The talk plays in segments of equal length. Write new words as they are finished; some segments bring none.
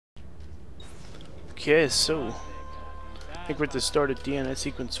Okay, so I think we're at the start of DNA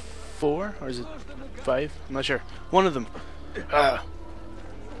sequence 4, or is it 5? I'm not sure. One of them.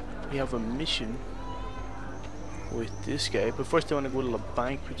 We have a mission with this guy, but first I want to go to the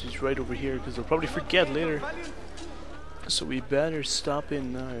bank, which is right over here, because I'll probably forget later. So we better stop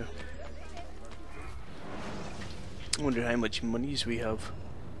in now. I wonder how much monies we have.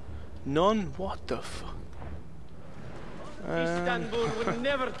 None? What the fuck? Istanbul would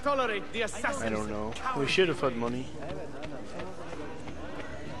never tolerate the assassins. I don't know. We should have had money.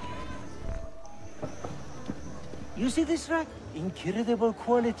 You see this rack? Incredible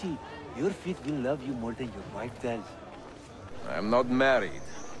quality. Your feet will love you more than your wife does. I'm not married.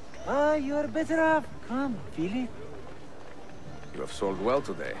 Ah, you are better off. Come, feel it. You have sold well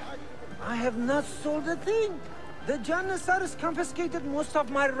today. I have not sold a thing. The Janissaries confiscated most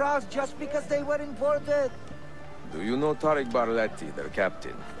of my rocks just because they were imported. Do you know Tariq Barletti, their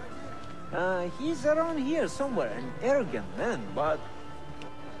captain? He's around here somewhere, an arrogant man, but...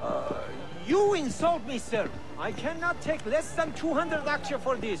 You insult me, sir! I cannot take less than 200 aksha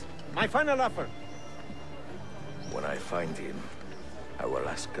for this. My final offer. When I find him, I will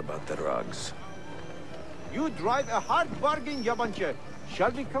ask about the rugs. You drive a hard bargain, Yabanche.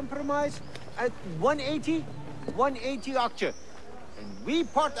 Shall we compromise at 180? 180 aksha. And we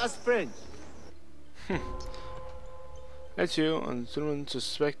part as friends. That's you, and someone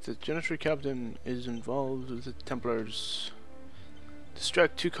suspect that Janitor Captain is involved with the Templars.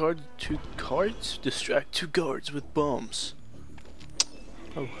 Distract two guards? Distract 2 guards with bombs.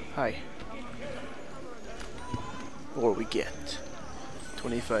 Oh, hi. Or we get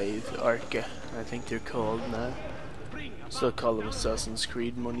 25 Arca, I think they're called now. Still call them Assassin's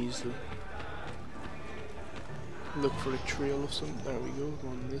Creed monies though. Look for a trail of some. There we go,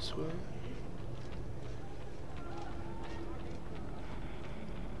 going this way.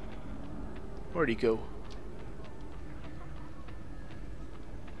 Where'd he go?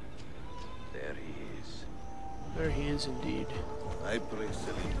 There he is. There he is indeed. I pray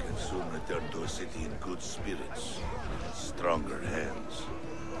Selim can soon return to a city in good spirits, in stronger hands.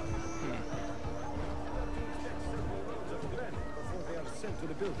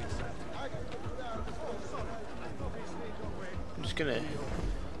 I'm just gonna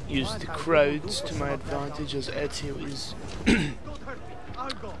use the crowds to my advantage, as Ezio is a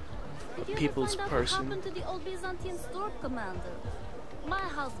people's person. What happened to the old Byzantine store commander? My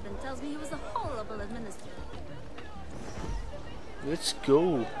husband tells me he was a horrible administrator. Let's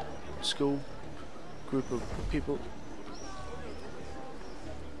go. Let's go, group of people.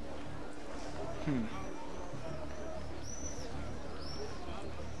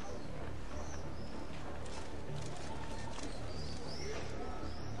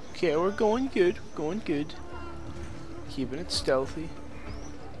 Okay, we're going good. Going good. Keeping it stealthy.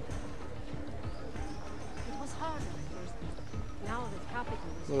 It was hard at first. Now the capital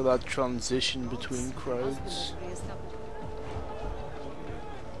is Look at that transition between crowds.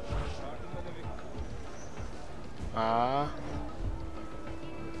 Ah.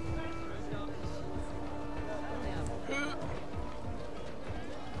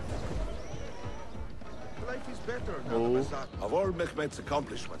 Life is better now. Oh. Of all Mehmet's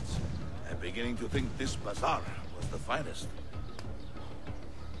accomplishments, I'm beginning to think this bazaar was the finest.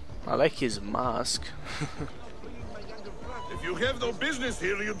 I like his mask. If you have no business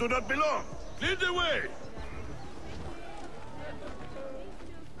here, you do not belong. Clear the way.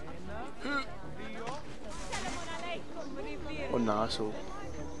 Oh, an asshole.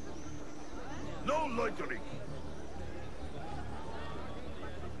 No loitering.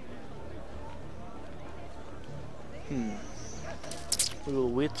 We will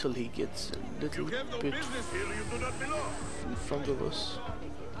wait till he gets a little You have no bit business here, you do not belong. in front of us.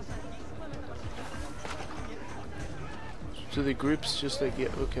 So the groups just like, yeah,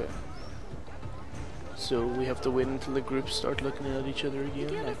 okay. So we have to wait until the groups start looking at each other Did you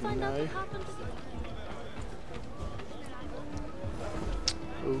again, ever like find out now. what happened to the...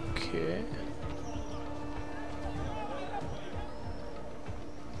 Okay.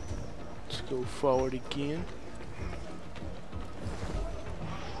 Let's go forward again.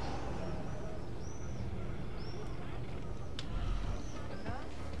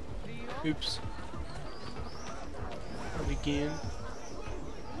 Oops. And again.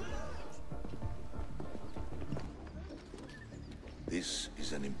 This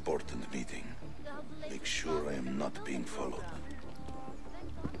is an important meeting. Make sure I am not being followed.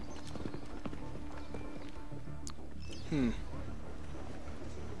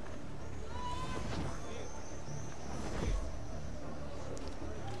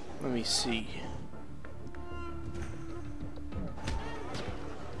 Let me see.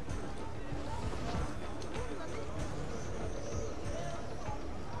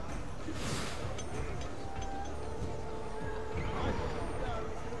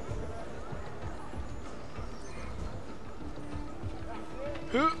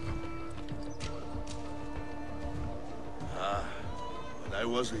 When I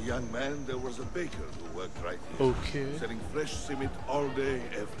was a young man, there was a baker who worked right here. Okay. Selling fresh cement all day,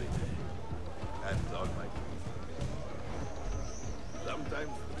 every day. And on my feet.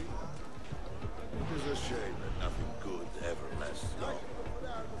 Sometimes free. It is a shame that nothing good ever lasts long.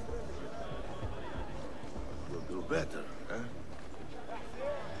 You'll do better, huh?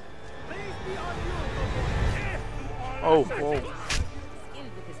 Oh, whoa.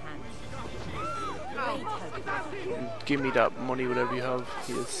 Give me that money, whatever you have.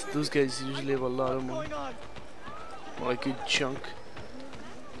 Yes, those guys usually have a lot of money. Well, a good chunk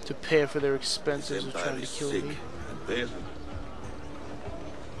to pay for their expenses of trying to kill me. And then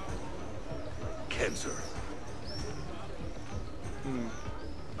cancer.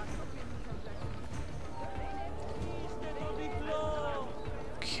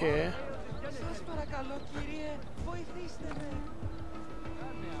 Okay.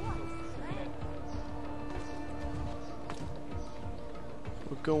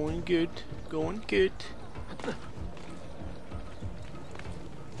 We're going good. Going good.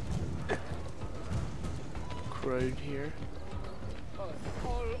 Crowd here. All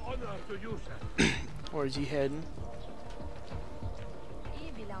honor to you, sir. Where's he heading?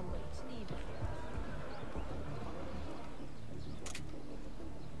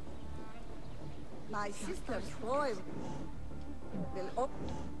 My sister Troy will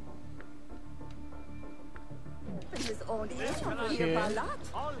open his own inn for Okay. Balat.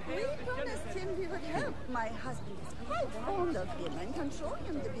 We promised him we would help. My husband is quite fond of him and can show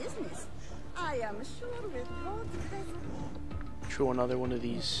him the business. I am sure with God's blessing Throw another one of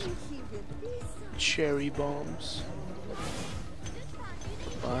these he will be so. cherry bombs.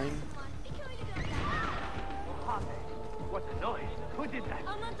 Fine. What a noise. Who did that?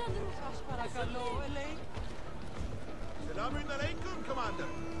 Salaam alaikum, Commander.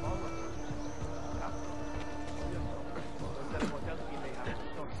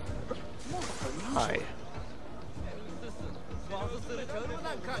 Hi.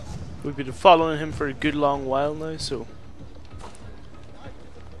 We've been following him for a good long while now, so.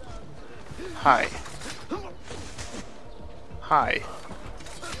 Hi. Hi.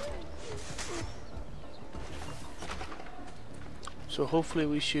 So hopefully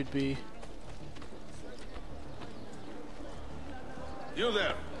we should be. You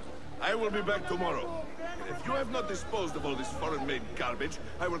there. I will be back tomorrow. And if you have not disposed of all this foreign-made garbage,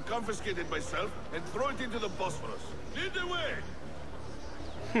 I will confiscate it myself and throw it into the Bosphorus. Lead the way!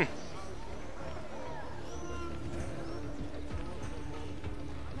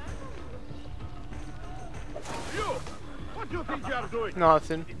 You! What do you think you are doing?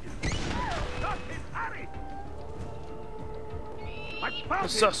 Nothing. Not his Harry! I found him!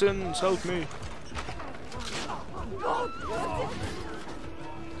 Assassins, help me.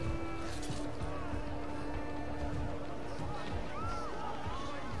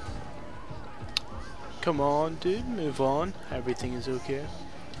 Come on, dude, move on. Everything is okay.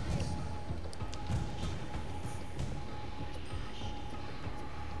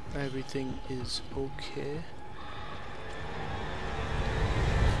 Everything is okay.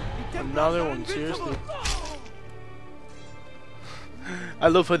 Another one, seriously. I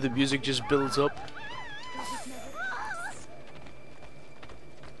love how the music just builds up.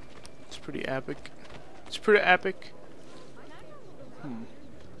 It's pretty epic. It's pretty epic.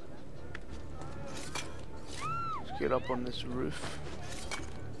 Let's get up on this roof.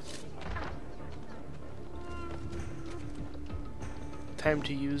 Time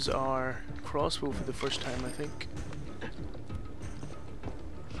to use our crossbow for the first time, I think.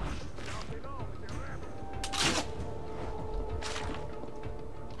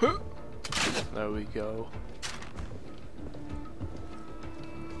 There we go.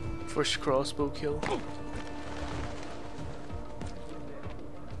 First crossbow kill.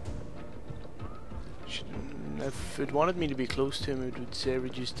 If it wanted me to be close to him, it would say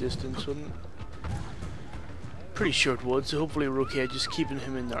reduce distance, wouldn't it? Pretty sure it would, so hopefully we're okay just keeping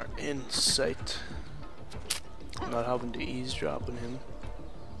him in sight. Not having to eavesdrop on him.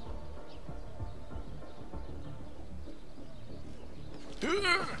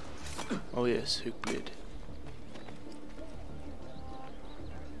 Oh yes, hook blade.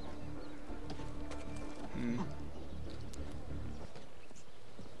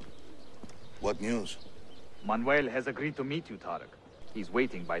 What news? Manuel has agreed to meet you, Tarek. He's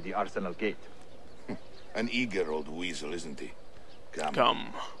waiting by the arsenal gate. An eager old weasel, isn't he? Come.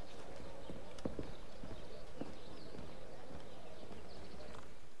 Come.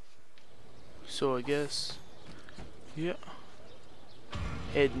 So I guess, yeah,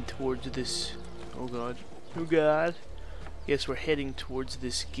 heading towards this. Oh god, Yes, we're heading towards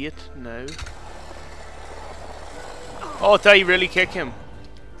this gate now. Oh, did I really kick him?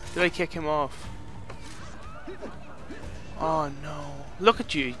 Did I kick him off? Oh no. Look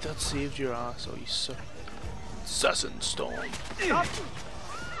at you, that saved your ass. Oh, you suck. Assassin Storm.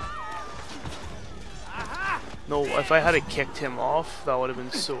 No, if I had kicked him off, that would have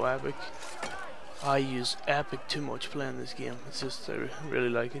been so epic. I use epic too much playing this game. It's just, I really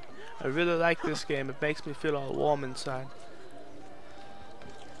like it. I really like this game. It makes me feel all warm inside.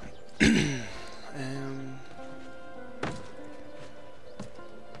 A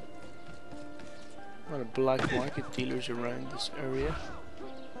lot of black market dealers around this area.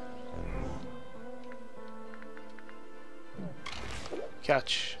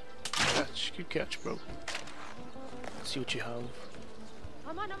 Catch. Catch. Good catch, bro. Let's see what you have.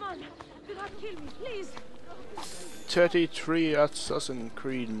 Aman, do not kill me, please. 33 Assassin's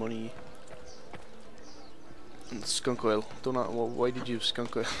Creed money. And skunk oil. Don't know, why did you have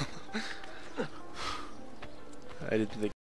skunk oil? I didn't think.